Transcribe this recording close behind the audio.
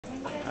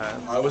All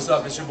right, what's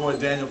up? It's your boy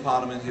Daniel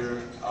Poneman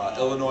here,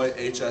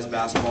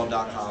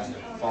 IllinoisHSBasketball.com.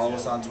 Follow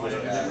us on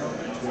Twitter at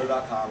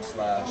twitter.com/,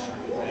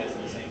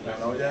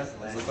 know yet?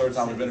 It's the third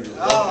time we've interviewed.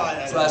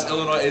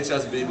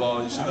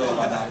 /IllinoisHSBball. You should know it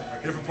by now.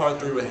 Here for part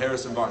 3 with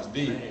Harrison Barnes,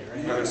 the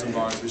Harrison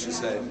Barnes, we should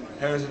say.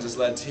 Harrison just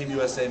led Team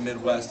USA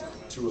Midwest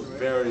to a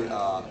very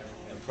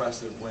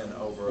impressive win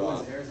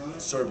over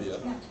Serbia.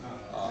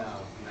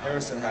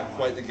 Harrison had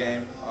quite the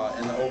game.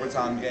 In the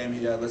overtime game,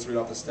 he had, let's read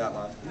off the stat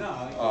line,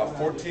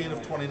 14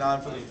 of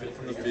 29 from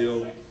the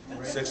field,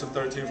 6 of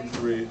 13 from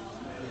 3,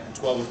 and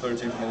 12 of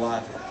 13 from the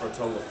line for a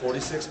total of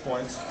 46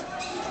 points,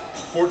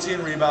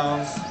 14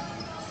 rebounds,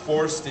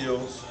 4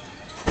 steals,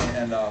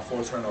 and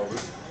 4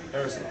 turnovers.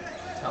 Harrison,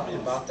 tell me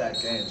about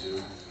that game,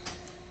 dude.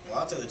 Well,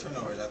 I'll tell you the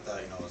turnovers. I thought,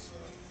 it was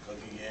a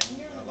good game.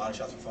 A lot of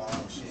shots were falling. A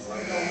lot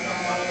of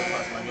other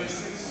parts of my game.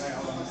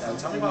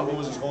 Tell me about what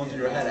was just going through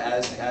your head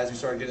as you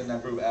started getting in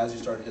that groove, as you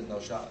started hitting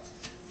those shots.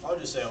 I would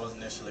just say I wasn't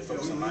necessarily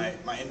focused on my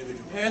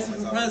individual performance.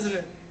 Harrison for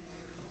president.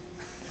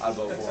 I'd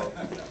vote for him.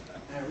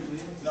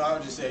 No, I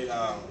would just say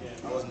I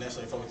wasn't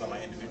necessarily focused on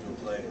my individual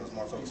play. I was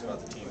more focused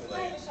about the team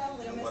play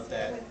and what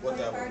that would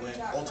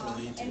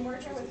ultimately lead to.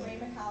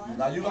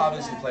 Now, you've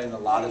obviously played in a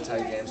lot of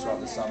tight games throughout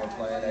the summer,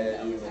 playing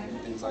AAU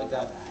and things like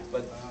that.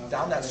 But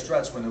down that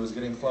stretch when it was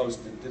getting close,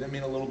 did it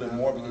mean a little bit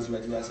more because you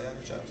had USA on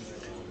your chest?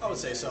 I would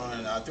say so.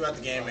 And throughout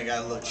the game, it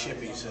got a little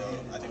chippy, so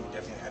I think we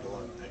definitely had a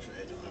little extra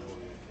edge on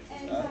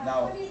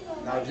it.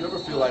 Now, do you ever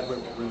feel like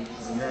when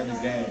you're in the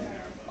game,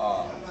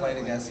 playing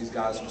against these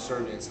guys from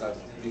Serbia and stuff,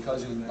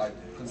 because you're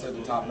considered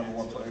the top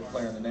 #1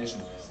 player in the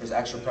nation, there's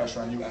extra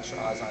pressure on you, extra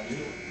eyes on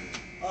you?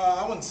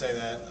 I wouldn't say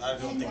that. I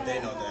don't think they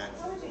know that,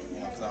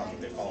 because I don't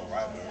think they follow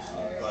rivals.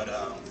 But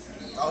I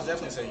would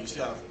definitely say you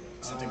still have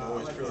something to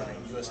always prove. I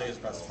mean, USA is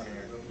about to front of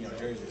your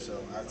jersey,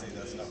 so I'd say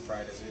that's enough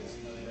pride as is.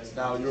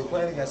 Now, you were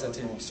playing against that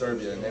team from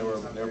Serbia, and they were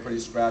pretty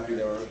scrappy.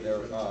 They were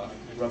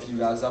roughing you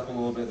guys up a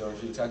little bit. There were a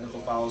few technical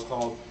fouls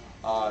called.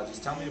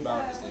 Just tell me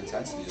about just the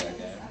intensity of that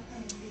game.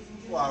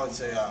 Well, I would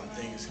say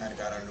things kind of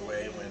got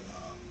underway when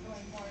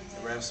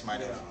the refs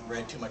might have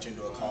read too much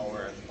into a call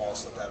where the ball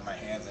slipped out of my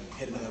hands and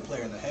hit another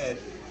player in the head,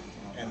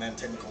 and then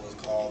technical was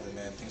called, and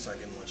then things started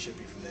getting a little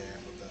chippy from there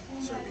with the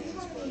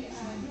Serbians.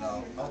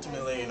 But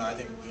ultimately, I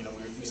think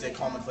we stayed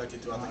calm and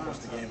collected throughout the course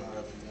of the game, and we were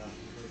able to win.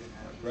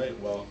 Great.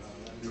 Well,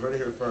 you heard it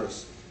here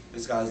first.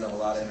 This guy's done a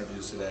lot of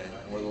interviews today,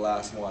 and we're the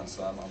last one,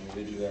 so I'm going to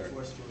leave you there.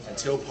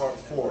 Until part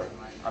 4,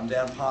 I'm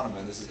Dan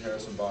Poneman. This is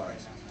Harrison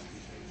Barnes.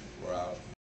 We're out.